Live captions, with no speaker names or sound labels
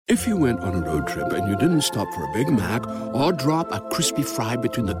If you went on a road trip and you didn't stop for a Big Mac or drop a crispy fry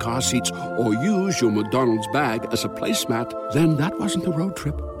between the car seats or use your McDonald's bag as a placemat, then that wasn't a road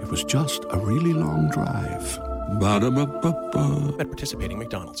trip. It was just a really long drive. Ba-da-ba-ba-ba. At participating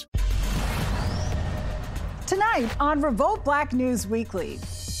McDonald's. Tonight on Revolt Black News Weekly.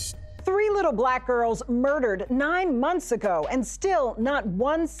 3 little black girls murdered 9 months ago and still not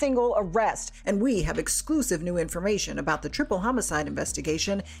one single arrest. And we have exclusive new information about the triple homicide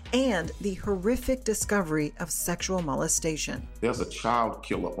investigation and the horrific discovery of sexual molestation. There's a child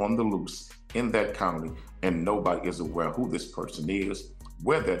killer on the loose in that county, and nobody is aware who this person is,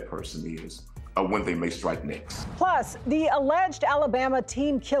 where that person is, or when they may strike next. Plus, the alleged Alabama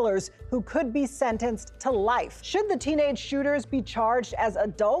teen killers who could be sentenced to life. Should the teenage shooters be charged as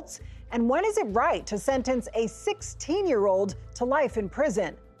adults? And when is it right to sentence a 16-year-old to life in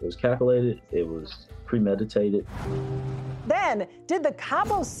prison? It was calculated. It was premeditated. Then, did the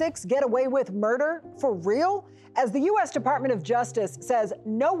Cabo Six get away with murder for real? As the U.S. Department of Justice says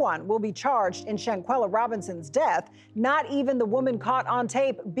no one will be charged in Shanquella Robinson's death, not even the woman caught on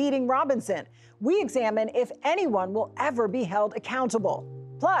tape beating Robinson. We examine if anyone will ever be held accountable.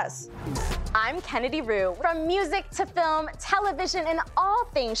 Plus, I'm Kennedy Rue. From music to film, television, and all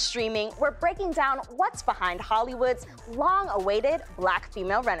things streaming, we're breaking down what's behind Hollywood's long-awaited Black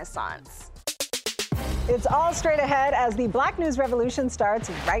female renaissance. It's all straight ahead as the Black News Revolution starts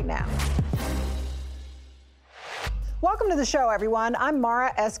right now. Welcome to the show, everyone. I'm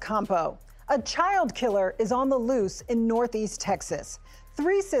Mara Escampo. A child killer is on the loose in Northeast Texas.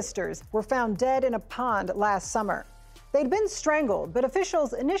 3 sisters were found dead in a pond last summer. They'd been strangled, but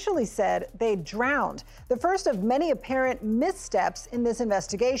officials initially said they'd drowned, the first of many apparent missteps in this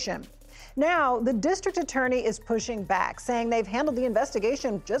investigation. Now, the district attorney is pushing back, saying they've handled the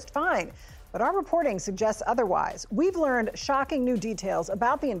investigation just fine. But our reporting suggests otherwise. We've learned shocking new details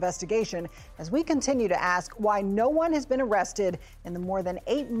about the investigation as we continue to ask why no one has been arrested in the more than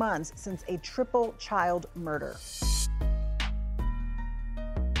 8 months since a triple child murder.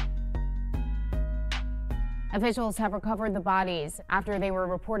 Officials have recovered the bodies after they were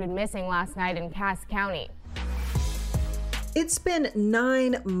reported missing last night in Cass County. It's been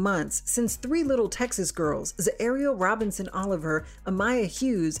 9 months since 3 little Texas girls, Zaariel Robinson Oliver, Amaya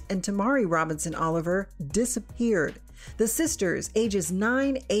Hughes, and Tamari Robinson Oliver, disappeared. The sisters, ages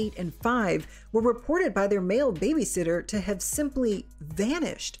 9, 8, and 5, were reported by their male babysitter to have simply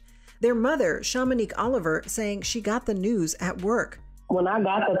vanished. Their mother, Shamanique Oliver, saying she got the news at work. When I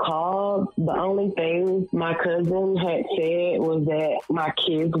got the call, the only thing my cousin had said was that my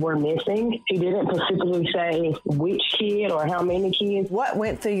kids were missing. He didn't specifically say which kid or how many kids. What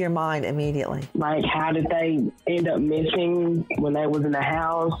went through your mind immediately? Like, how did they end up missing when they was in the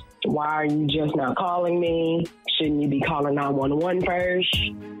house? Why are you just not calling me? Shouldn't you be calling 911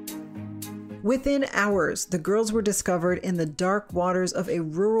 first? Within hours, the girls were discovered in the dark waters of a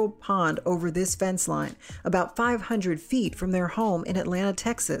rural pond over this fence line, about 500 feet from their home in Atlanta,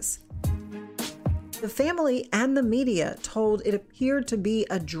 Texas. The family and the media told it appeared to be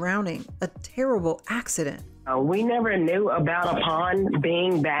a drowning, a terrible accident. We never knew about a pond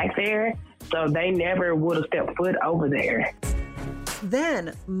being back there, so they never would have stepped foot over there.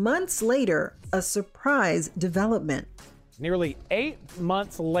 Then, months later, a surprise development. Nearly 8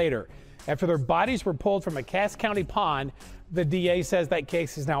 months later, after their bodies were pulled from a Cass County pond, the DA says that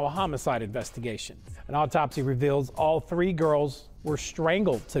case is now a homicide investigation. An autopsy reveals all 3 girls were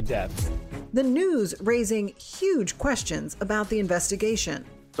strangled to death. The news raising huge questions about the investigation.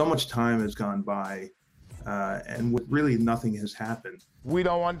 So much time has gone by, and really nothing has happened. We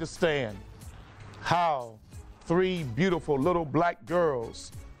don't understand how 3 beautiful little black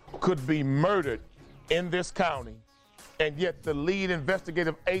girls could be murdered in this county. And yet the lead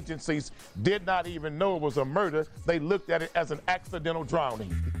investigative agencies did not even know it was a murder. They looked at it as an accidental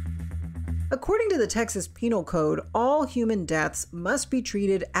drowning. According to the Texas Penal Code, all human deaths must be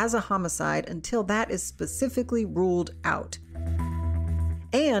treated as a homicide until that is specifically ruled out.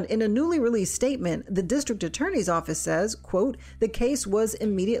 And in a newly released statement, the district attorney's office says, quote, the case was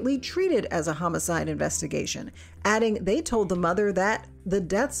immediately treated as a homicide investigation, adding they told the mother that the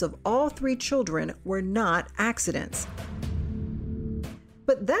deaths of all 3 children were not accidents.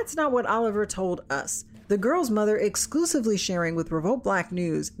 But that's not what Oliver told us. The girl's mother exclusively sharing with Revolt Black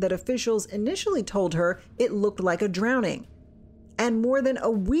News that officials initially told her it looked like a drowning. And more than a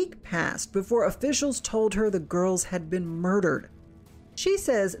week passed before officials told her the girls had been murdered. She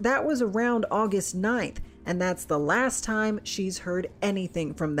says that was around August 9th, and that's the last time she's heard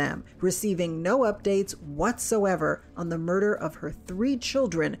anything from them, receiving no updates whatsoever on the murder of her 3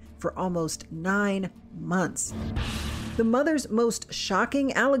 children for almost 9 months. The mother's most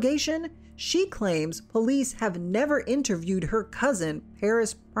shocking allegation? She claims police have never interviewed her cousin,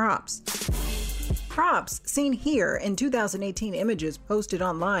 Paris Props. Props, seen here in 2018 images posted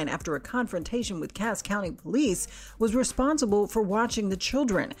online after a confrontation with Cass County Police, was responsible for watching the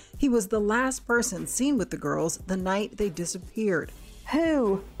children. He was the last person seen with the girls the night they disappeared.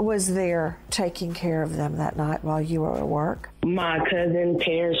 Who was there taking care of them that night while you were at work? My cousin,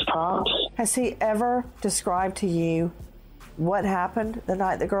 Paris Props. Has he ever described to you what happened the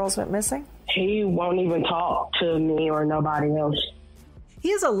night the girls went missing? He won't even talk to me or nobody else.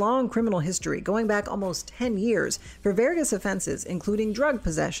 He has a long criminal history going back almost 10 years for various offenses, including drug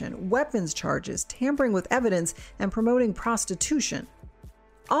possession, weapons charges, tampering with evidence, and promoting prostitution.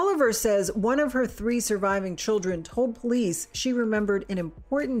 Oliver says one of her 3 surviving children told police she remembered an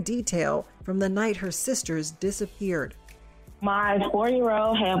important detail from the night her sisters disappeared. My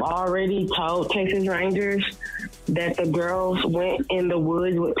 4-year-old have already told Texas Rangers that the girls went in the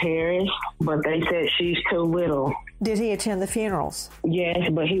woods with Paris, but they said she's too little. Did he attend the funerals? Yes,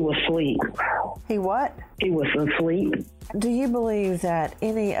 but he was asleep. He what? He was asleep. Do you believe that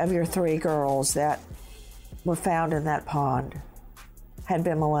any of your 3 girls that were found in that pond had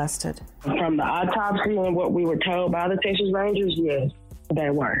been molested? From the autopsy and what we were told by the Texas Rangers, yes, they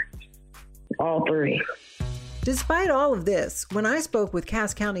were. All 3. Despite all of this, when I spoke with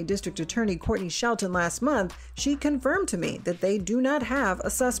Cass County District Attorney Courtney Shelton last month, she confirmed to me that they do not have a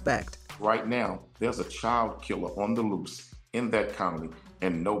suspect. Right now, there's a child killer on the loose in that county,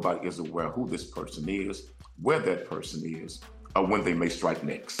 and nobody is aware who this person is, where that person is, or when they may strike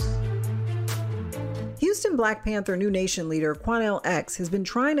next. Houston Black Panther New Nation leader Quanell X has been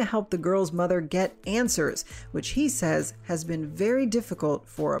trying to help the girl's mother get answers, which he says has been very difficult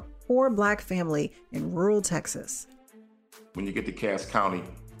for a poor Black family in rural Texas. When you get to Cass County,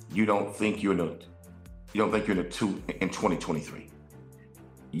 you don't think you're in a 2023.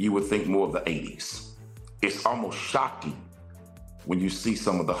 You would think more of the 80s. It's almost shocking when you see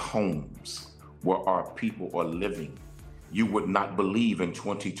some of the homes where our people are living. You would not believe in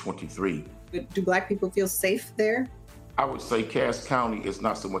 2023. Do Black people feel safe there? I would say Cass County is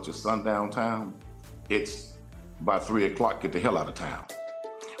not so much a sundown town. It's by 3 o'clock, get the hell out of town.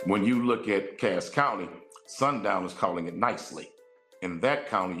 When you look at Cass County, sundown is calling it nicely. In that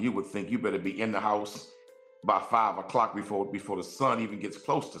county, you would think you better be in the house by 5 o'clock before the sun even gets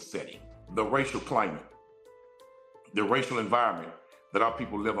close to setting. The racial climate, the racial environment that our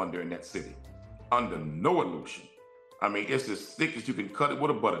people live under in that city, under no illusion. I mean, it's as thick as you can cut it with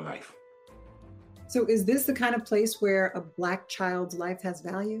a butter knife. So is this the kind of place where a Black child's life has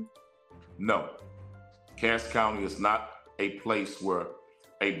value? No. Cass County is not a place where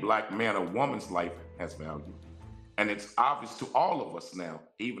a Black man or woman's life has value. And it's obvious to all of us now,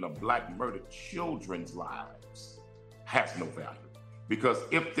 even a Black murdered children's lives has no value. Because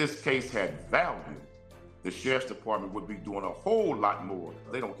if this case had value, the Sheriff's Department would be doing a whole lot more.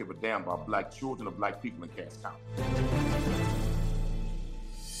 They don't give a damn about Black children or Black people in Cass County.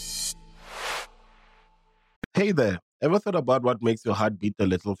 Hey there, ever thought about what makes your heart beat a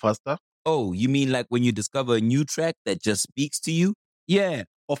little faster? Oh, you mean like when you discover a new track that just speaks to you? Yeah,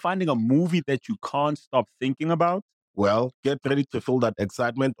 or finding a movie that you can't stop thinking about? Well, get ready to feel that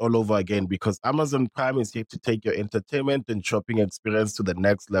excitement all over again because Amazon Prime is here to take your entertainment and shopping experience to the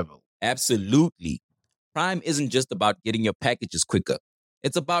next level. Absolutely. Prime isn't just about getting your packages quicker.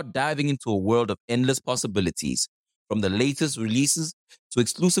 It's about diving into a world of endless possibilities, from the latest releases to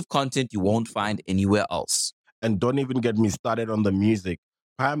exclusive content you won't find anywhere else. And don't even get me started on the music.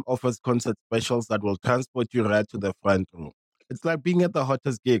 Prime offers concert specials that will transport you right to the front row. It's like being at the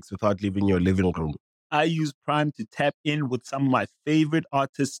hottest gigs without leaving your living room. I use Prime to tap in with some of my favorite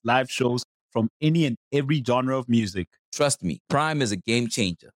artists' live shows from any and every genre of music. Trust me, Prime is a game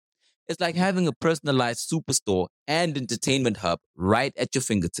changer. It's like having a personalized superstore and entertainment hub right at your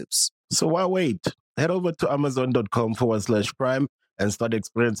fingertips. So why wait? Head over to amazon.com/Prime and start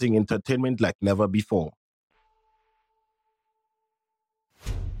experiencing entertainment like never before.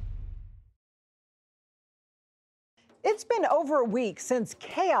 It's been over a week since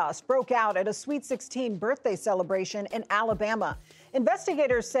chaos broke out at a Sweet 16 birthday celebration in Alabama.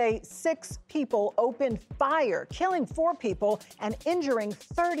 Investigators say 6 people opened fire, killing 4 people and injuring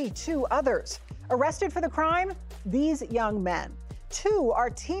 32 others. Arrested for the crime? These young men. 2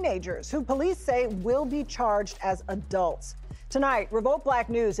 are teenagers who police say will be charged as adults. Tonight, Revolt Black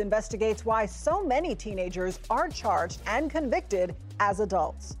News investigates why so many teenagers are charged and convicted as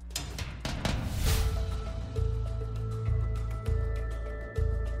adults.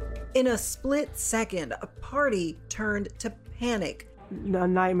 In a split second, a party turned to panic. a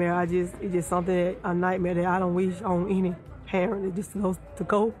nightmare. It's just a nightmare that I don't wish on any parent. It just to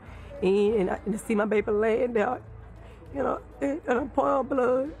go in and to see my baby laying there, in a pool of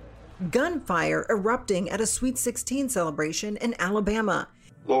blood. Gunfire erupting at a Sweet 16 celebration in Alabama.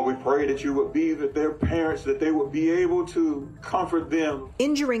 Lord, we pray that you would be with their parents, that they would be able to comfort them.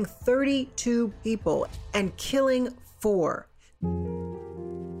 Injuring 32 people and killing 4.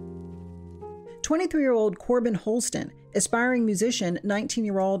 23-year-old Corbin Holston, aspiring musician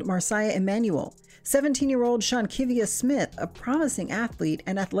 19-year-old Marcia Emanuel, 17-year-old Shankivia Smith, a promising athlete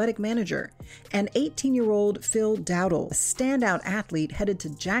and athletic manager, and 18-year-old Phil Dowdle, a standout athlete headed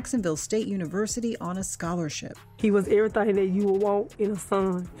to Jacksonville State University on a scholarship. He was everything that you would want in a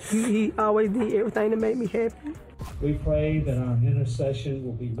son. He always did everything to make me happy. We pray that our intercession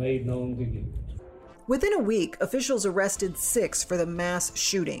will be made known to you. Within a week, officials arrested 6 for the mass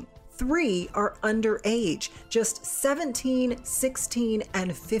shooting. 3 are underage, just 17, 16,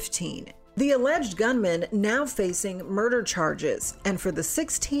 and 15. The alleged gunmen now facing murder charges, and for the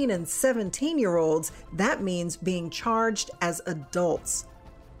 16 and 17-year-olds, that means being charged as adults.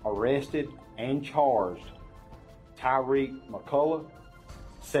 Arrested and charged Tyreek McCullough,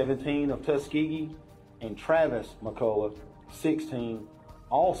 17 of Tuskegee, and Travis McCullough, 16,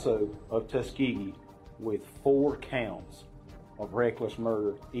 also of Tuskegee, with 4 counts of reckless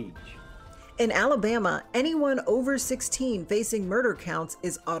murder each. In Alabama, anyone over 16 facing murder counts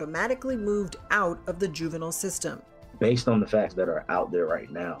is automatically moved out of the juvenile system. Based on the facts that are out there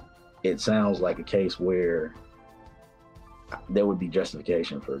right now, it sounds like a case where there would be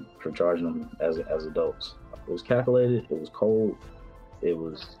justification for charging them as adults. It was calculated, it was cold, it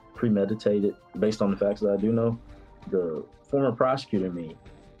was premeditated. Based on the facts that I do know, the former prosecutor in me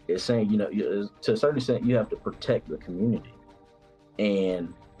is saying, to a certain extent, you have to protect the community.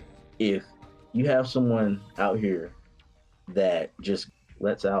 And if you have someone out here that just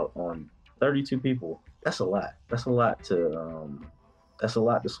lets out on 32 people, that's a lot. That's a lot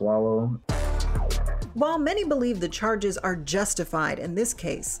to swallow. While many believe the charges are justified in this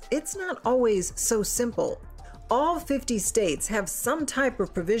case, it's not always so simple. All 50 states have some type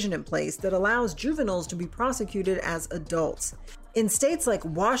of provision in place that allows juveniles to be prosecuted as adults. In states like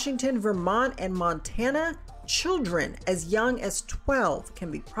Washington, Vermont, and Montana, children as young as 12 can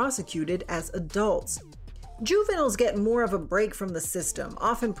be prosecuted as adults. Juveniles get more of a break from the system,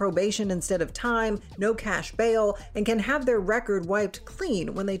 often probation instead of time, no cash bail, and can have their record wiped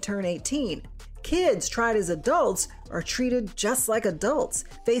clean when they turn 18. Kids tried as adults are treated just like adults,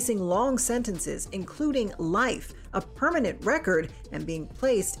 facing long sentences, including life, a permanent record, and being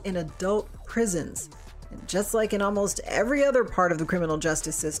placed in adult prisons. And just like in almost every other part of the criminal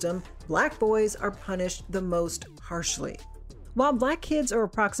justice system, Black boys are punished the most harshly. While Black kids are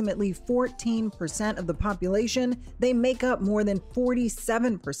approximately 14% of the population, they make up more than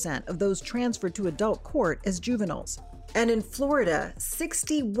 47% of those transferred to adult court as juveniles. And in Florida,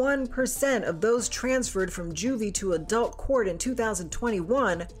 61% of those transferred from juvie to adult court in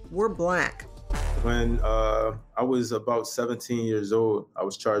 2021 were Black. When I was about 17 years old, I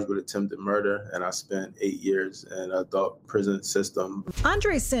was charged with attempted murder, and I spent 8 years in adult prison system.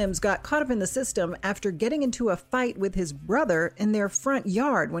 Andre Sims got caught up in the system after getting into a fight with his brother in their front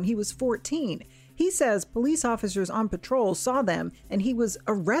yard when he was 14. He says police officers on patrol saw them, and he was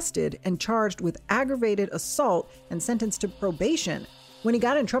arrested and charged with aggravated assault and sentenced to probation. When he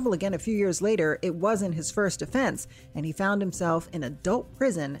got in trouble again a few years later, it wasn't his first offense, and he found himself in adult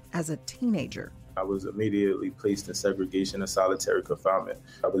prison as a teenager. I was immediately placed in segregation and solitary confinement.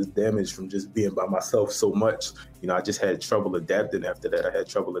 I was damaged from just being by myself so much. I just had trouble adapting after that. I had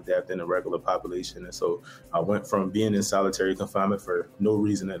trouble adapting to regular population. And so I went from being in solitary confinement for no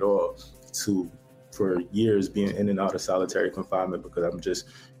reason at all to, for years, being in and out of solitary confinement because I'm just,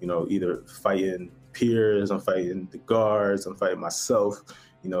 either fighting peers, I'm fighting the guards, I'm fighting myself.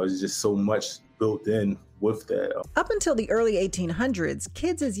 It's just so much built in with that. Up until the early 1800s,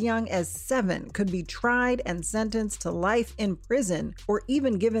 kids as young as 7 could be tried and sentenced to life in prison or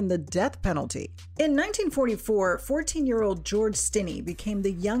even given the death penalty. In 1944, 14-year-old George Stinney became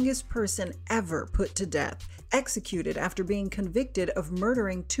the youngest person ever put to death, executed after being convicted of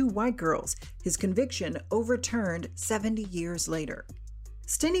murdering 2 white girls. His conviction overturned 70 years later.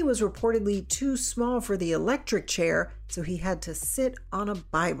 Stinney was reportedly too small for the electric chair, so he had to sit on a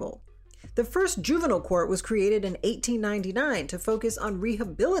Bible. The first juvenile court was created in 1899 to focus on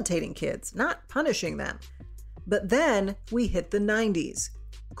rehabilitating kids, not punishing them. But then we hit the 90s.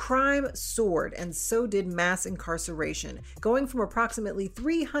 Crime soared, and so did mass incarceration, going from approximately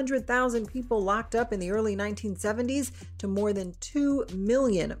 300,000 people locked up in the early 1970s to more than 2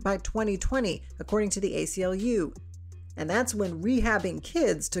 million by 2020, according to the ACLU. and that's when rehabbing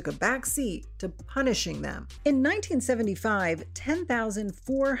kids took a back seat to punishing them. In 1975,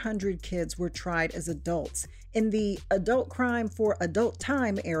 10,400 kids were tried as adults. In the adult crime for adult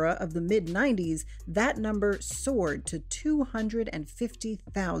time era of the mid-90s, that number soared to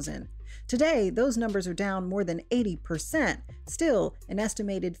 250,000. Today, those numbers are down more than 80%. Still, an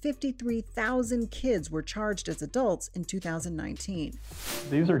estimated 53,000 kids were charged as adults in 2019.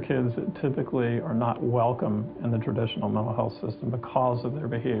 These are kids that typically are not welcome in the traditional mental health system because of their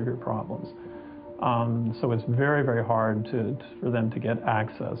behavior problems. So it's very, very hard for them to get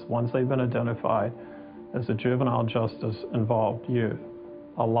access. Once they've been identified as a juvenile justice involved youth,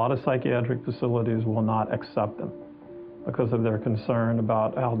 a lot of psychiatric facilities will not accept them because of their concern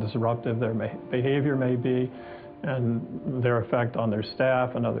about how disruptive their behavior may be and their effect on their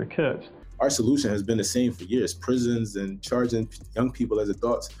staff and other kids. Our solution has been the same for years. Prisons and charging young people as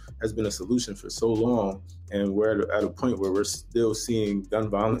adults has been a solution for so long, and we're at a point where we're still seeing gun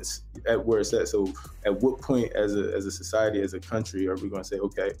violence at where it's at. So at what point as a society, as a country, are we going to say,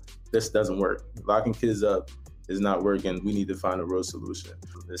 okay, this doesn't work? Locking kids up is not working. We need to find a real solution.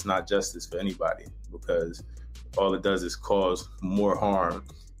 It's not justice for anybody, because all it does is cause more harm,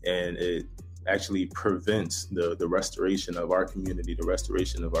 and it actually prevents the restoration of our community, the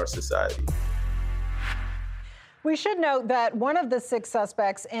restoration of our society. We should note that one of the 6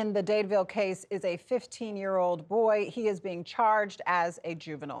 suspects in the Dadeville case is a 15-year-old boy. He is being charged as a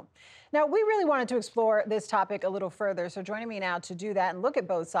juvenile. Now, we really wanted to explore this topic a little further, so joining me now to do that and look at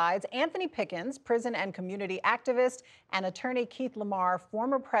both sides, Anthony Pickens, prison and community activist, and attorney Keith Lamar,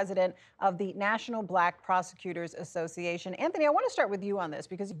 former president of the National Black Prosecutors Association. Anthony, I want to start with you on this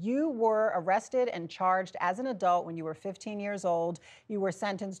because you were arrested and charged as an adult when you were 15 years old. You were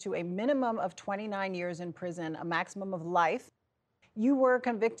sentenced to a minimum of 29 years in prison, a maximum of life. You were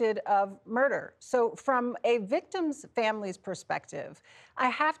convicted of murder. So from a victim's family's perspective, I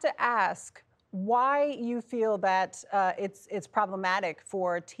have to ask why you feel that it's problematic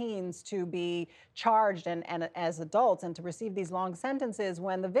for teens to be charged and as adults and to receive these long sentences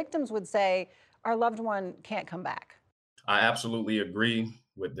when the victims would say, our loved one can't come back. I absolutely agree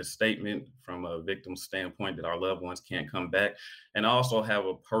with the statement from a victim's standpoint that our loved ones can't come back. And I also have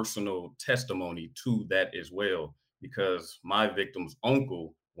a personal testimony to that as well, because my victim's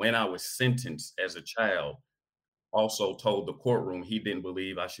uncle, when I was sentenced as a child, also told the courtroom he didn't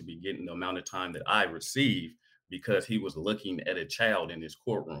believe I should be getting the amount of time that I received because he was looking at a child in his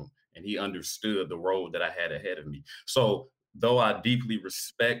courtroom and he understood the road that I had ahead of me. So though I deeply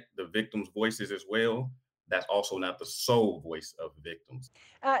respect the victims' voices as well, that's also not the sole voice of victims.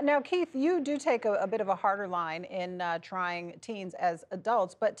 Now, Keith, you do take a bit of a harder line in trying teens as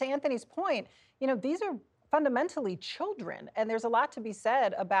adults, but to Anthony's point, you know, these are fundamentally children. And there's a lot to be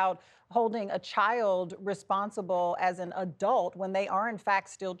said about holding a child responsible as an adult when they are in fact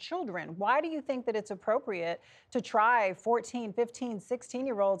still children. Why do you think that it's appropriate to try 14, 15,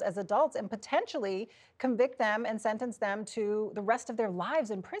 16-year-olds as adults and potentially convict them and sentence them to the rest of their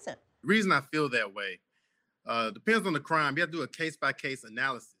lives in prison? The reason I feel that way depends on the crime. You have to do a case-by-case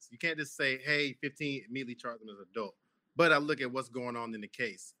analysis. You can't just say, hey, 15, immediately charge them as an adult. But I look at what's going on in the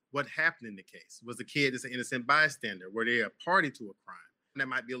case. What happened in the case? Was the kid just an innocent bystander? Were they a party to a crime? And that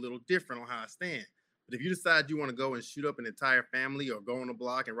might be a little different on how I stand. But if you decide you want to go and shoot up an entire family or go on a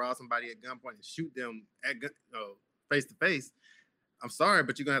block and rob somebody at gunpoint and shoot them at face to face, I'm sorry,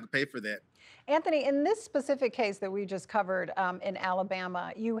 but you're going to have to pay for that. Anthony, in this specific case that we just covered in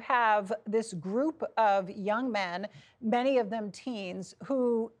Alabama, you have this group of young men, many of them teens,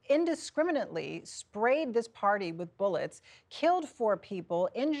 who indiscriminately sprayed this party with bullets, killed 4 people,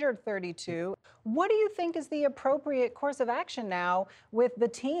 injured 32. What do you think is the appropriate course of action now with the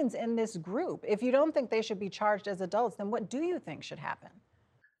teens in this group? If you don't think they should be charged as adults, then what do you think should happen?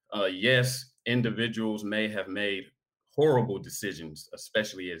 Yes, individuals may have made horrible decisions,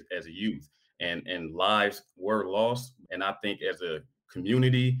 especially as a youth, and lives were lost. And I think as a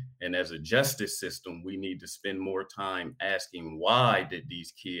community and as a justice system, we need to spend more time asking why did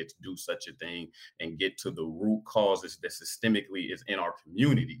these kids do such a thing and get to the root causes that systemically is in our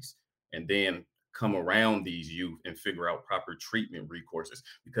communities, and then come around these youth and figure out proper treatment recourses.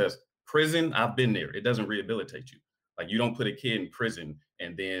 Because prison, I've been there, it doesn't rehabilitate you. Like, you don't put a kid in prison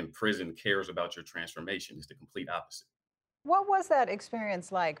and then prison cares about your transformation. It's the complete opposite. What was that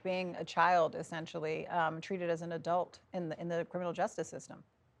experience like, being a child, essentially, treated as an adult in the criminal justice system?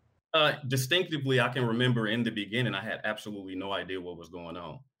 Distinctively, I can remember in the beginning, I had absolutely no idea what was going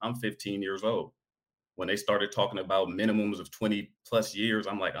on. I'm 15 years old. When they started talking about minimums of 20 plus years,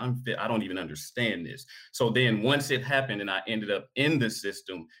 I'm like, I don't even understand this. So then once it happened and I ended up in the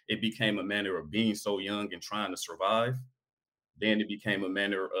system, it became a matter of being so young and trying to survive. Then it became a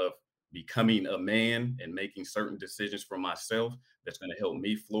matter of becoming a man and making certain decisions for myself that's going to help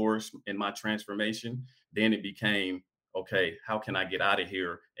me flourish in my transformation. Then it became, okay, how can I get out of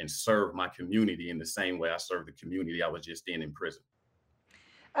here and serve my community in the same way I served the community I was just in prison?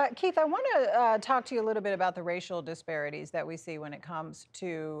 Keith, I want to talk to you a little bit about the racial disparities that we see when it comes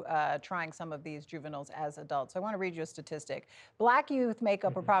to trying some of these juveniles as adults. I want to read you a statistic. Black youth make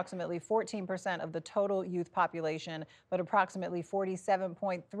up approximately 14% of the total youth population, but approximately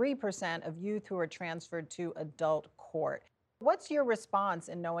 47.3% of youth who are transferred to adult court. What's your response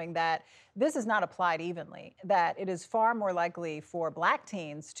in knowing that this is not applied evenly, that it is far more likely for Black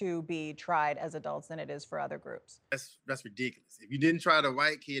teens to be tried as adults than it is for other groups? That's ridiculous. If you didn't try the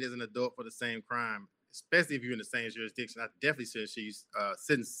white kid as an adult for the same crime, especially if you're in the same jurisdiction, I definitely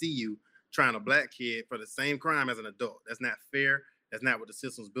shouldn't see you trying a Black kid for the same crime as an adult. That's not fair. That's not what the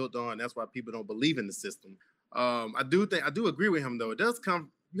system's built on. That's why people don't believe in the system. I do agree with him, though.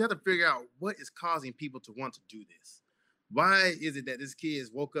 You have to figure out what is causing people to want to do this. Why is it that this kid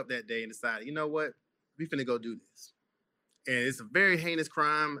woke up that day and decided, you know what, we finna go do this? And it's a very heinous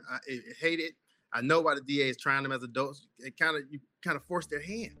crime. I hate it. I know why the DA is trying them as adults. You kind of force their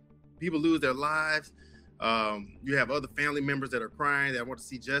hand. People lose their lives. You have other family members that are crying that want to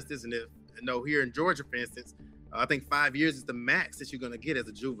see justice. And here in Georgia, for instance, I think 5 years is the max that you're gonna get as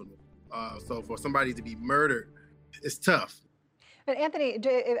a juvenile. So for somebody to be murdered, it's tough. But Anthony,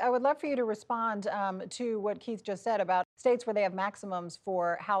 I would love for you to respond to what Keith just said about states where they have maximums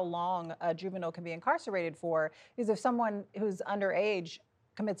for how long a juvenile can be incarcerated for. Because if someone who's underage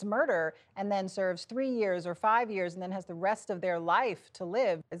commits murder and then serves 3 years or 5 years and then has the rest of their life to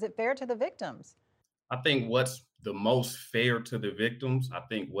live, is it fair to the victims? I think what's the most fair to the victims, I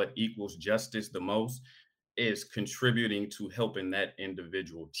think what equals justice the most is contributing to helping that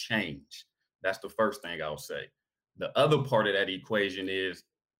individual change. That's the first thing I'll say. The other part of that equation is,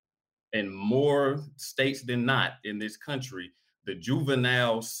 in more states than not in this country, the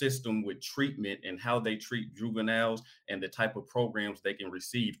juvenile system with treatment and how they treat juveniles and the type of programs they can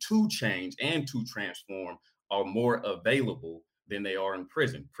receive to change and to transform are more available than they are in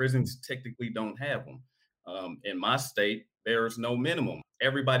prison. Prisons technically don't have them. In my state, there's no minimum.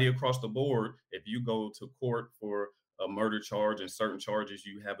 Everybody across the board, if you go to court for a murder charge and certain charges,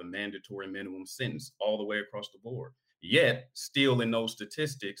 you have a mandatory minimum sentence all the way across the board. Yet, still in those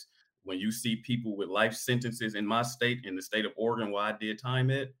statistics, when you see people with life sentences in my state, in the state of Oregon where I did time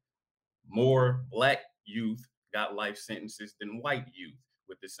at, more Black youth got life sentences than white youth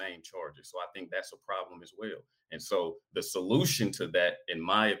with the same charges. So I think that's a problem as well. And so the solution to that, in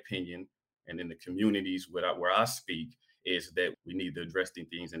my opinion, and in the communities where I speak, is that we need to address these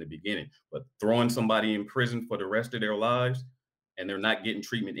things in the beginning. But throwing somebody in prison for the rest of their lives and they're not getting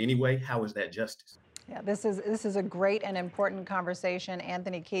treatment anyway, how is that justice? Yeah, this is a great and important conversation.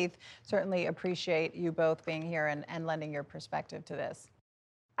 Anthony, Keith, certainly appreciate you both being here and lending your perspective to this.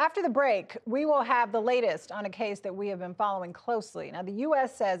 After the break, we will have the latest on a case that we have been following closely. Now, the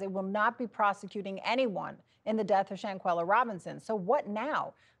U.S. says it will not be prosecuting anyone in the death of Shanquella Robinson. So what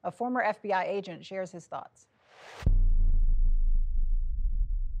now? A former FBI agent shares his thoughts.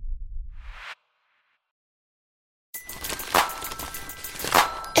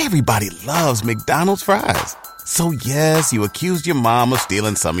 Everybody loves McDonald's fries. So yes, you accused your mom of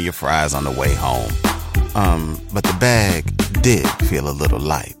stealing some of your fries on the way home. But the bag did feel a little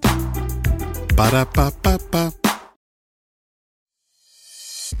light. Ba-da-ba-ba-ba.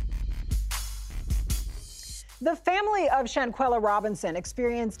 The family of Shanquella Robinson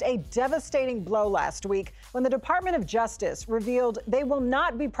experienced a devastating blow last week when the Department of Justice revealed they will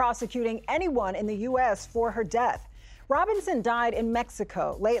not be prosecuting anyone in the U.S. for her death. Robinson died in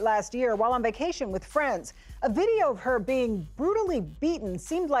Mexico late last year while on vacation with friends. A video of her being brutally beaten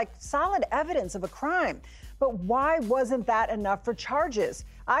seemed like solid evidence of a crime. But why wasn't that enough for charges?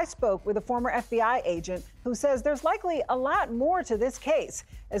 I spoke with a former FBI agent who says there's likely a lot more to this case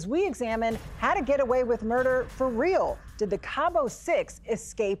as we examine how to get away with murder for real. Did the Cabo Six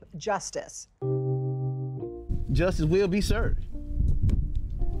escape justice? Justice will be served.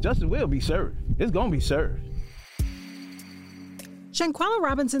 Justice will be served. It's going to be served. Shanquella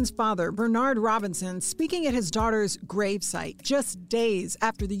Robinson's father, Bernard Robinson, speaking at his daughter's gravesite just days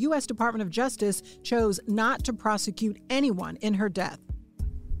after the U.S. Department of Justice chose not to prosecute anyone in her death.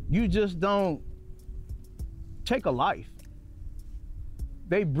 You just don't take a life.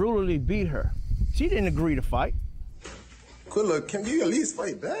 They brutally beat her. She didn't agree to fight. Quilla, can you at least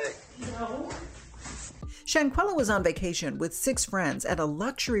fight back? No. Shanquella was on vacation with 6 friends at a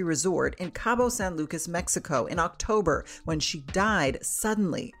luxury resort in Cabo San Lucas, Mexico in October when she died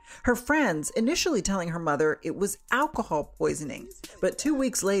suddenly. Her friends initially telling her mother it was alcohol poisoning. But 2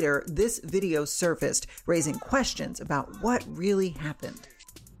 weeks later, this video surfaced, raising questions about what really happened.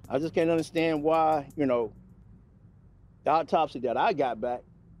 I just can't understand why, the autopsy that I got back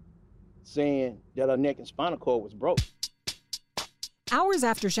saying that her neck and spinal cord was broke. Hours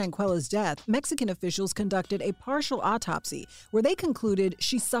after Shanquella's death, Mexican officials conducted a partial autopsy where they concluded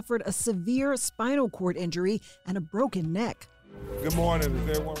she suffered a severe spinal cord injury and a broken neck. Good morning.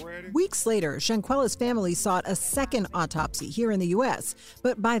 Is everyone ready? Weeks later, Shanquella's family sought a second autopsy here in the U.S.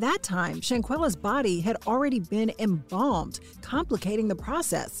 But by that time, Shanquella's body had already been embalmed, complicating the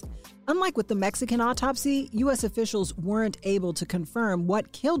process. Unlike with the Mexican autopsy, U.S. officials weren't able to confirm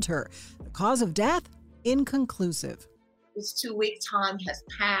what killed her. The cause of death? Inconclusive. This 2-week time has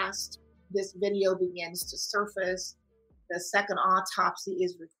passed. This video begins to surface. The second autopsy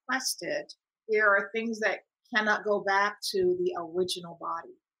is requested. There are things that cannot go back to the original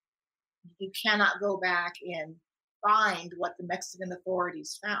body. You cannot go back and find what the Mexican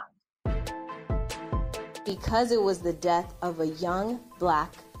authorities found. Because it was the death of a young,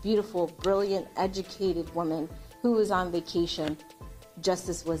 Black, beautiful, brilliant, educated woman who was on vacation,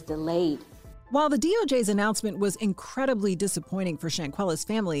 justice was delayed. While the DOJ's announcement was incredibly disappointing for Shanquella's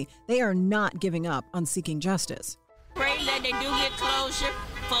family, they are not giving up on seeking justice. Pray that they do get closure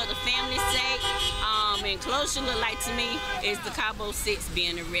for the family's sake. And closure look like to me is the Cabo 6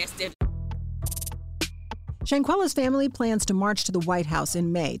 being arrested. Shanquella's family plans to march to the White House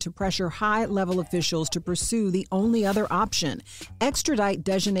in May to pressure high-level officials to pursue the only other option, extradite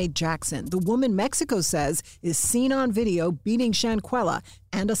Dejanay Jackson, the woman Mexico says is seen on video beating Shanquella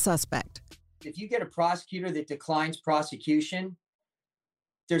and a suspect. If you get a prosecutor that declines prosecution,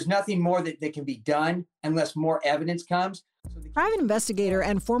 there's nothing more that can be done unless more evidence comes. Private investigator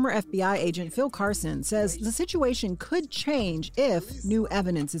and former FBI agent Phil Carson says the situation could change if new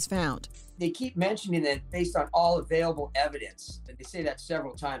evidence is found. They keep mentioning that based on all available evidence, and they say that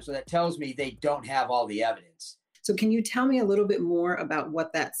several times, so that tells me they don't have all the evidence. So can you tell me a little bit more about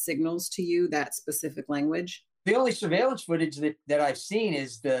what that signals to you, that specific language? The only surveillance footage that I've seen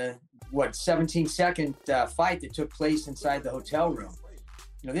is the 17-second fight that took place inside the hotel room.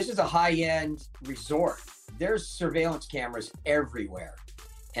 This is a high-end resort. There's surveillance cameras everywhere.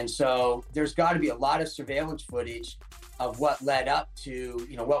 And so there's got to be a lot of surveillance footage of what led up to,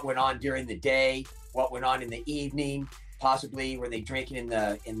 what went on during the day, what went on in the evening, possibly were they drinking in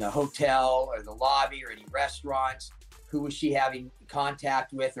the hotel or the lobby or any restaurants? Who was she having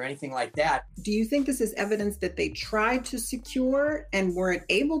contact with or anything like that? Do you think this is evidence that they tried to secure and weren't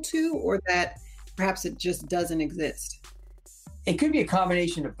able to, or that perhaps it just doesn't exist? It could be a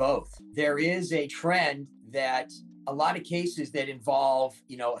combination of both. There is a trend that a lot of cases that involve,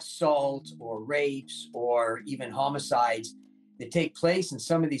 assault or rapes or even homicides that take place in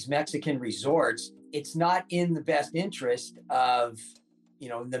some of these Mexican resorts, it's not in the best interest of,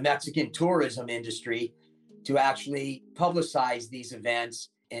 the Mexican tourism industry to actually publicize these events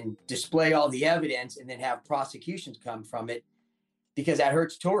and display all the evidence and then have prosecutions come from it, because that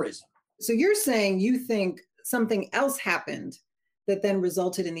hurts tourism. So you're saying you think something else happened that then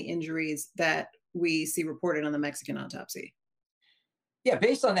resulted in the injuries that we see reported on the Mexican autopsy? Yeah,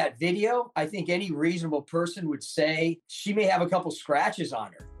 based on that video, I think any reasonable person would say she may have a couple scratches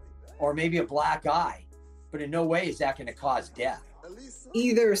on her or maybe a black eye, but in no way is that going to cause death.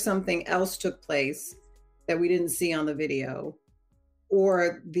 Either something else took place that we didn't see on the video,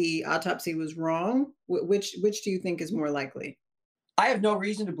 or the autopsy was wrong. Which do you think is more likely? I have no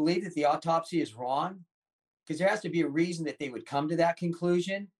reason to believe that the autopsy is wrong, because there has to be a reason that they would come to that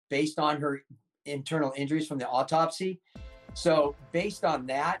conclusion based on her internal injuries from the autopsy. So based on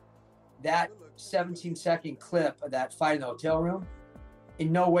that 17-second clip of that fight in the hotel room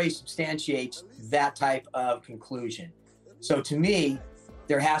in no way substantiates that type of conclusion. So to me,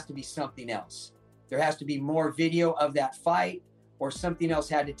 there has to be something else. There has to be more video of that fight, or something else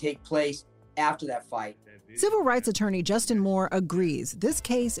had to take place after that fight. Civil rights attorney Justin Moore agrees this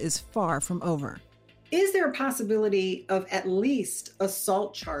case is far from over. Is there a possibility of at least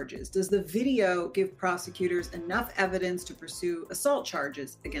assault charges? Does the video give prosecutors enough evidence to pursue assault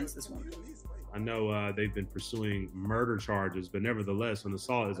charges against this woman? I know they've been pursuing murder charges, but nevertheless, an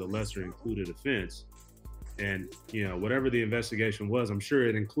assault is a lesser included offense. And, whatever the investigation was, I'm sure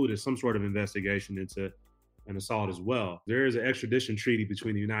it included some sort of investigation into an assault as well. There is an extradition treaty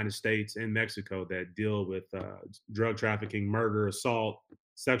between the United States and Mexico that deal with drug trafficking, murder, assault,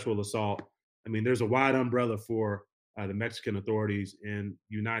 sexual assault. I mean, there's a wide umbrella for the Mexican authorities in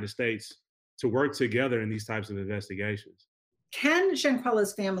the United States to work together in these types of investigations. Can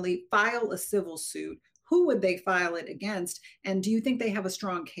Shanquella's family file a civil suit? Who would they file it against? And do you think they have a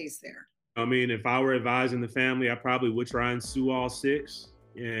strong case there? I mean, if I were advising the family, I probably would try and sue all 6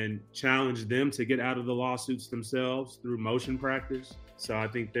 and challenge them to get out of the lawsuits themselves through motion practice. So I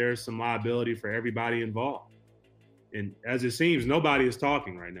think there's some liability for everybody involved. And as it seems, nobody is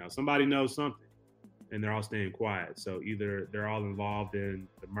talking right now. Somebody knows something and they're all staying quiet. So either they're all involved in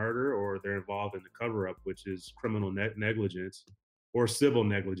the murder or they're involved in the cover-up, which is criminal negligence or civil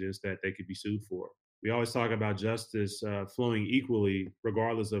negligence that they could be sued for. We always talk about justice flowing equally,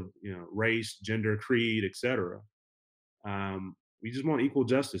 regardless of race, gender, creed, etc. We just want equal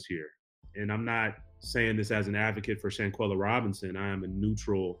justice here. And I'm not saying this as an advocate for Shanquella Robinson. I am a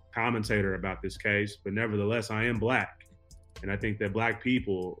neutral commentator about this case, but nevertheless, I am Black. And I think that Black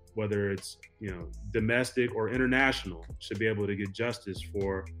people, whether it's domestic or international, should be able to get justice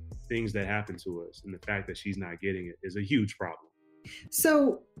for things that happen to us. And the fact that she's not getting it is a huge problem.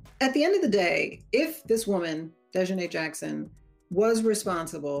 So at the end of the day, if this woman, Daejhanae Jackson, was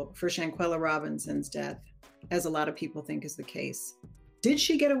responsible for Shanquella Robinson's death, as a lot of people think is the case, did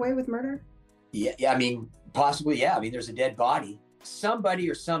she get away with murder? Yeah, I mean, possibly, yeah. I mean, there's a dead body. Somebody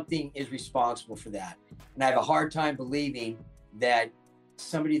or something is responsible for that. And I have a hard time believing that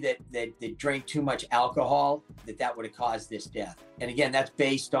somebody that drank too much alcohol, that would have caused this death. And again, that's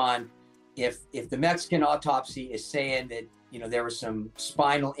based on if the Mexican autopsy is saying that there were some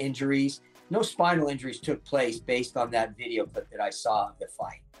spinal injuries. No spinal injuries took place based on that video clip that I saw of the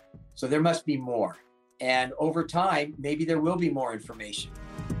fight. So there must be more. And over time, maybe there will be more information.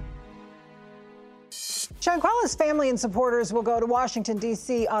 Shanquella's family and supporters will go to Washington,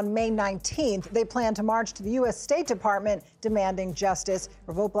 D.C. on May 19th. They plan to march to the U.S. State Department demanding justice.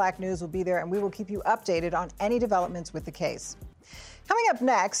 Revolt Black News will be there, and we will keep you updated on any developments with the case. Coming up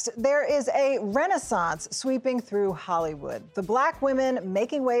next, there is a renaissance sweeping through Hollywood. The Black women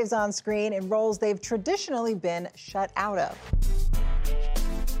making waves on screen in roles they've traditionally been shut out of.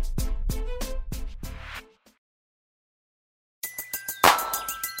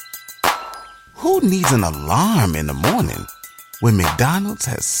 Who needs an alarm in the morning when McDonald's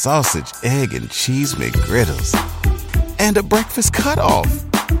has sausage, egg, and cheese McGriddles and a breakfast cutoff?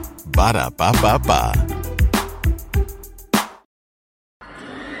 Ba-da-ba-ba-ba.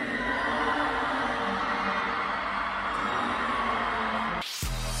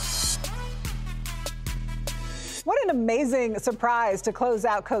 What an amazing surprise to close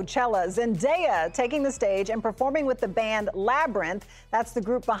out Coachella. Zendaya taking the stage and performing with the band Labyrinth. That's the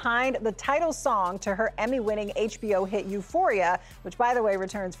group behind the title song to her Emmy-winning HBO hit Euphoria, which, by the way,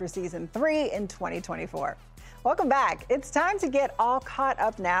 returns for season 3 in 2024. Welcome back. It's time to get all caught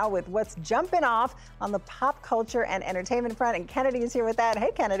up now with what's jumping off on the pop culture and entertainment front. And Kennedy is here with that. Hey,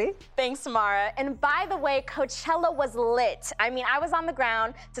 Kennedy. Thanks, Mara. And by the way, Coachella was lit. I mean, I was on the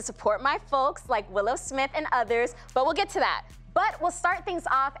ground to support my folks like Willow Smith and others, but we'll get to that. But we'll start things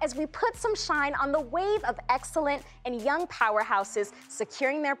off as we put some shine on the wave of excellent and young powerhouses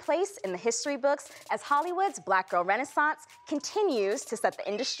securing their place in the history books as Hollywood's Black Girl Renaissance continues to set the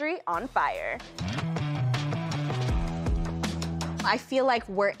industry on fire. I feel like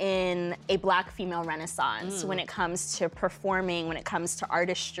we're in a Black female renaissance when it comes to performing, when it comes to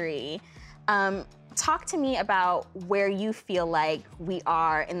artistry. Talk to me about where you feel like we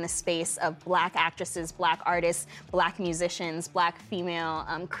are in the space of Black actresses, Black artists, Black musicians, Black female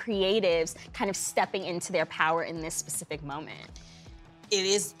creatives kind of stepping into their power in this specific moment. It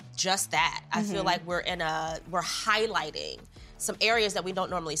is just that. I feel like we're highlighting some areas that we don't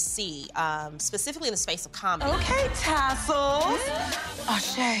normally see, specifically in the space of comedy. Okay, Tassels. Oh,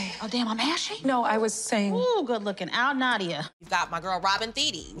 Shay. Oh, damn, I'm ashy? No, I was saying. Ooh, good looking out, Nadia. You've got my girl, Robin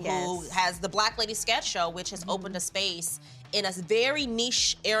Thede, who has the Black Lady Sketch Show, which has opened a space in a very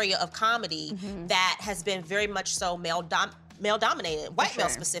niche area of comedy that has been very much so male-dominated, white male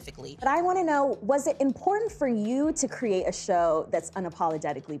specifically. But I want to know, was it important for you to create a show that's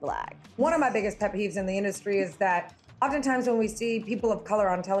unapologetically Black? One of my biggest pet peeves in the industry is that oftentimes when we see people of color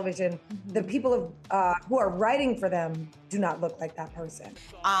on television, the people who are writing for them do not look like that person.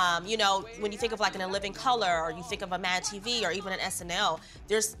 You know, when you think of like In a Living Color, or you think of a Mad TV, or even an SNL,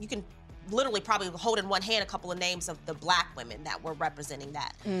 you can literally probably hold in one hand a couple of names of the Black women that were representing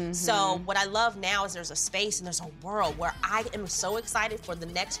that. So what I love now is there's a space and there's a world where I am so excited for the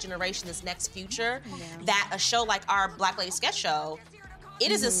next generation, this next future, that a show like our Black Lady Sketch Show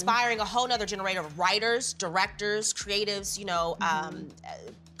it is inspiring a whole nother generation of writers, directors, creatives, you know,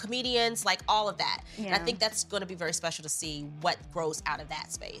 comedians, like all of that. Yeah. And I think that's going to be very special to see what grows out of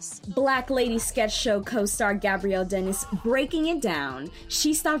that space. Black Lady sketch show co-star Gabrielle Dennis breaking it down.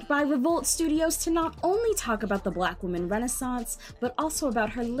 She stopped by Revolt Studios to not only talk about the Black women renaissance, but also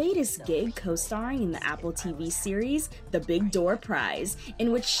about her latest gig co-starring in the Apple TV series, The Big Door Prize,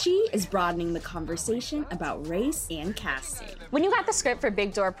 in which she is broadening the conversation about race and casting. When you got the script for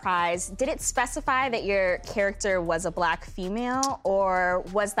Big Door Prize, did it specify that your character was a Black female, or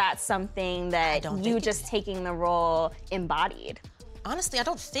was that something that you just taking the role embodied? Honestly, I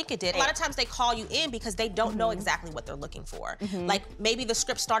don't think it did. A lot of times they call you in because they don't know exactly what they're looking for. Like maybe the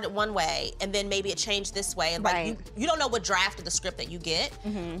script started one way and then maybe it changed this way, and like you don't know what draft of the script that you get.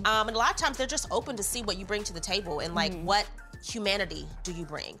 And a lot of times they're just open to see what you bring to the table and like what humanity do you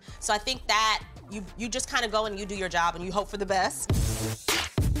bring. So I think that you just kind of go and you do your job and you hope for the best.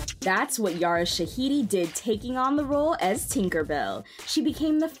 That's what Yara Shahidi did, taking on the role as Tinkerbell. She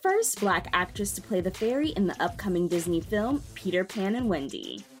became the first Black actress to play the fairy in the upcoming Disney film, Peter Pan and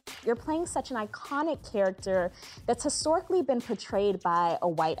Wendy. You're playing such an iconic character that's historically been portrayed by a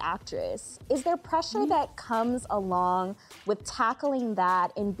white actress. Is there pressure that comes along with tackling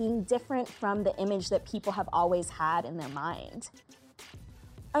that and being different from the image that people have always had in their mind?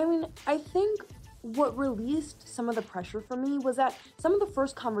 I mean, I think what released some of the pressure for me was that some of the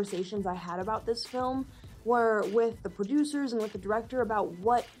first conversations I had about this film were with the producers and with the director about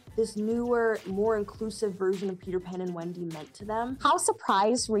what this newer, more inclusive version of Peter Pan and Wendy meant to them. How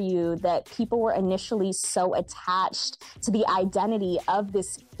surprised were you that people were initially so attached to the identity of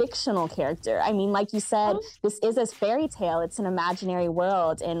this fictional character? I mean, like you said, this is a fairy tale, it's an imaginary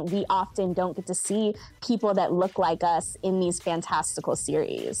world, and we often don't get to see people that look like us in these fantastical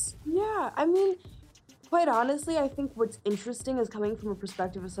series. Yeah, I mean, quite honestly, I think what's interesting is coming from a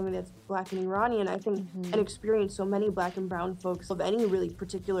perspective of somebody that's Black and Iranian. I think an experience so many Black and brown folks of any really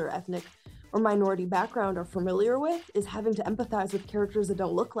particular ethnic or minority background are familiar with is having to empathize with characters that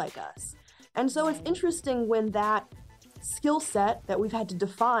don't look like us. And so it's interesting when that skill set that we've had to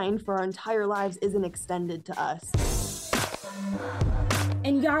define for our entire lives isn't extended to us.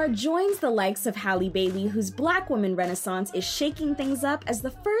 And Yara joins the likes of Halle Bailey, whose Black woman renaissance is shaking things up as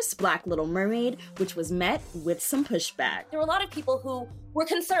the first Black Little Mermaid, which was met with some pushback. There were a lot of people who were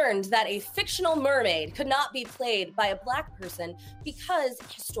concerned that a fictional mermaid could not be played by a Black person because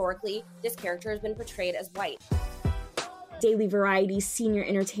historically this character has been portrayed as white. Daily Variety's senior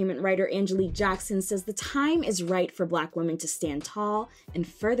entertainment writer Angelique Jackson says the time is right for Black women to stand tall and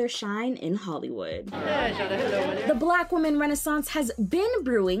further shine in Hollywood. The Black woman renaissance has been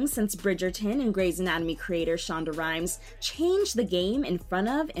brewing since Bridgerton and Grey's Anatomy creator Shonda Rhimes changed the game in front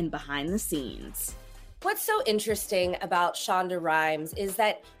of and behind the scenes. What's so interesting about Shonda Rhimes is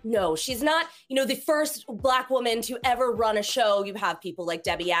that, no, she's not, the first Black woman to ever run a show. You have people like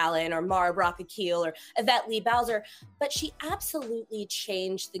Debbie Allen or Mara Brock Akil or Yvette Lee Bowser, but she absolutely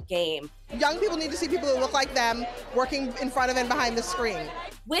changed the game. Young people need to see people who look like them working in front of and behind the screen.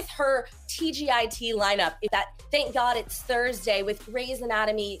 With her TGIT lineup, that Thank God It's Thursday with Grey's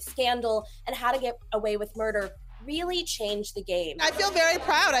Anatomy, Scandal, and How to Get Away with Murder, really changed the game. I feel very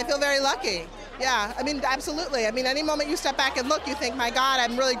proud. I feel very lucky. Yeah, I mean, absolutely. I mean, any moment you step back and look, you think, my God,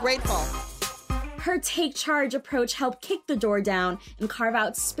 I'm really grateful. Her take charge approach helped kick the door down and carve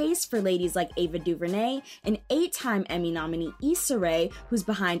out space for ladies like Ava DuVernay and 8-time Emmy nominee Issa Rae, who's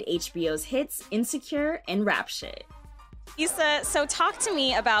behind HBO's hits Insecure and Rap Shit. Issa, so talk to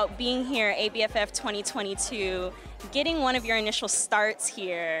me about being here at ABFF 2022, getting one of your initial starts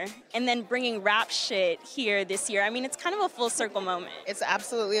here, and then bringing Rap Shit here this year. I mean, it's kind of a full circle moment. It's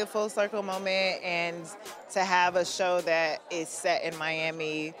absolutely a full circle moment, and to have a show that is set in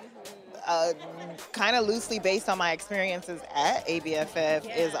Miami, kind of loosely based on my experiences at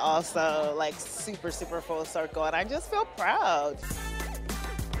ABFF is also like super, super full circle, and I just feel proud.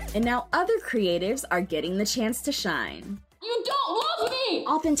 And now other creatives are getting the chance to shine. You don't love me!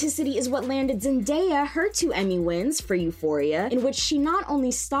 Authenticity is what landed Zendaya her 2 Emmy wins for Euphoria, in which she not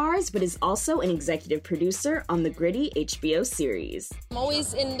only stars, but is also an executive producer on the gritty HBO series. I'm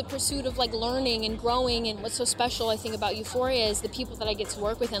always in the pursuit of learning and growing, and what's so special I think about Euphoria is the people that I get to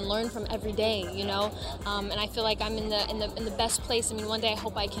work with and learn from every day, and I feel like I'm in the best place. I mean, one day I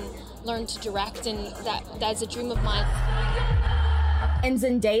hope I can learn to direct, and that's a dream of mine. And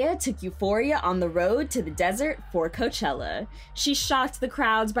Zendaya took Euphoria on the road to the desert for Coachella. She shocked the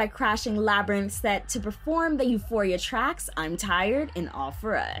crowds by crashing Labyrinth's set to perform the Euphoria tracks I'm Tired and All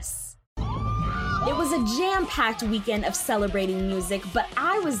For Us. It was a jam-packed weekend of celebrating music, but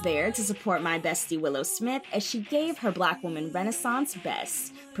I was there to support my bestie Willow Smith as she gave her Black woman Renaissance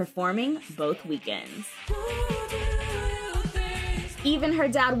best, performing both weekends. Even her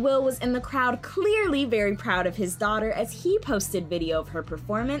dad Will was in the crowd, clearly very proud of his daughter as he posted video of her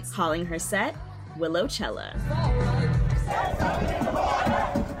performance, calling her set Willowchella.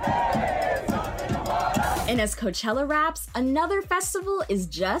 And as Coachella wraps, another festival is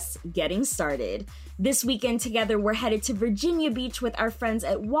just getting started. This weekend together, we're headed to Virginia Beach with our friends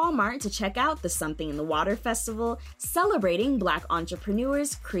at Walmart to check out the Something in the Water Festival, celebrating Black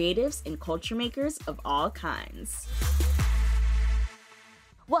entrepreneurs, creatives, and culture makers of all kinds.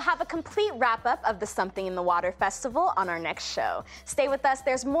 We'll have a complete wrap-up of the Something in the Water Festival on our next show. Stay with us.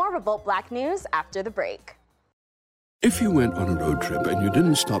 There's more Revolt Black news after the break. If you went on a road trip and you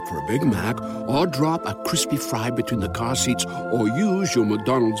didn't stop for a Big Mac or drop a crispy fry between the car seats or use your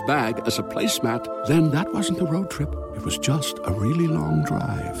McDonald's bag as a placemat, then that wasn't a road trip. It was just a really long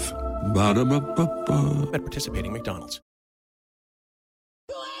drive. Ba-da-ba-ba-ba. At participating McDonald's.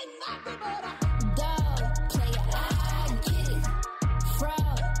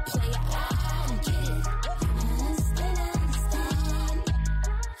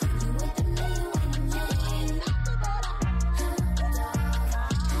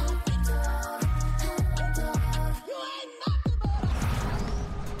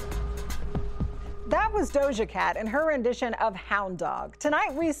 That was Doja Cat and her rendition of Hound Dog.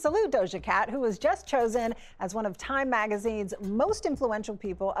 Tonight, we salute Doja Cat, who was just chosen as one of Time Magazine's most influential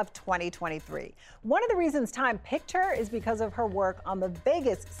people of 2023. One of the reasons Time picked her is because of her work on the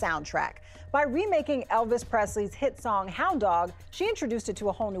Vegas soundtrack. By remaking Elvis Presley's hit song Hound Dog, she introduced it to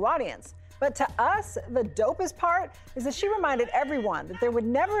a whole new audience. But to us, the dopest part is that she reminded everyone that there would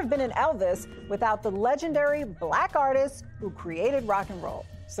never have been an Elvis without the legendary Black artist who created rock and roll.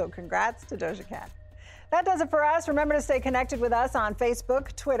 So congrats to Doja Cat. That does it for us. Remember to stay connected with us on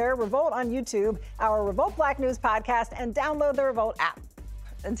Facebook, Twitter, Revolt on YouTube, our Revolt Black News podcast, and download the Revolt app.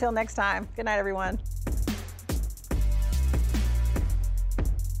 Until next time, good night, everyone.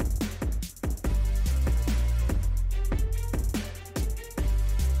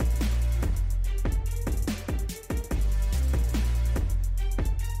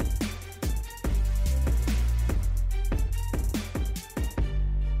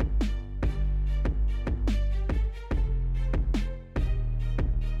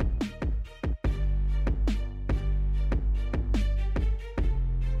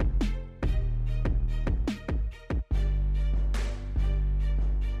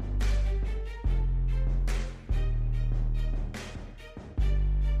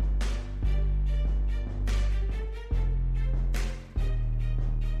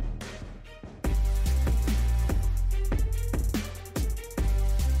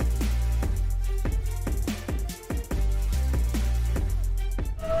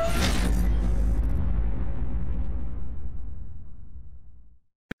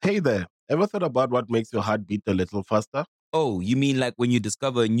 Hey there, ever thought about what makes your heart beat a little faster? Oh, you mean like when you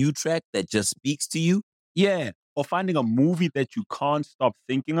discover a new track that just speaks to you? Yeah, or finding a movie that you can't stop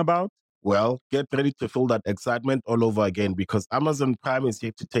thinking about? Well, get ready to feel that excitement all over again because Amazon Prime is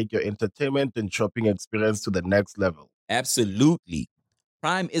here to take your entertainment and shopping experience to the next level. Absolutely.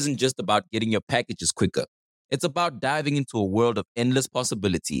 Prime isn't just about getting your packages quicker. It's about diving into a world of endless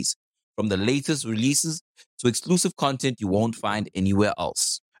possibilities, from the latest releases to exclusive content you won't find anywhere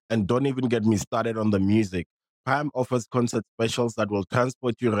else. And don't even get me started on the music. Prime offers concert specials that will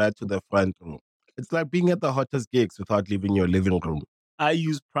transport you right to the front row. It's like being at the hottest gigs without leaving your living room. I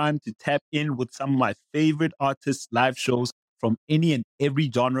use Prime to tap in with some of my favorite artists' live shows from any and every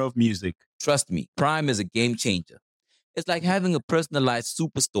genre of music. Trust me, Prime is a game changer. It's like having a personalized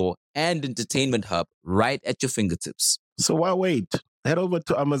superstore and entertainment hub right at your fingertips. So why wait? Head over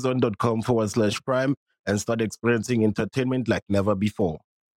to Amazon.com/Prime and start experiencing entertainment like never before.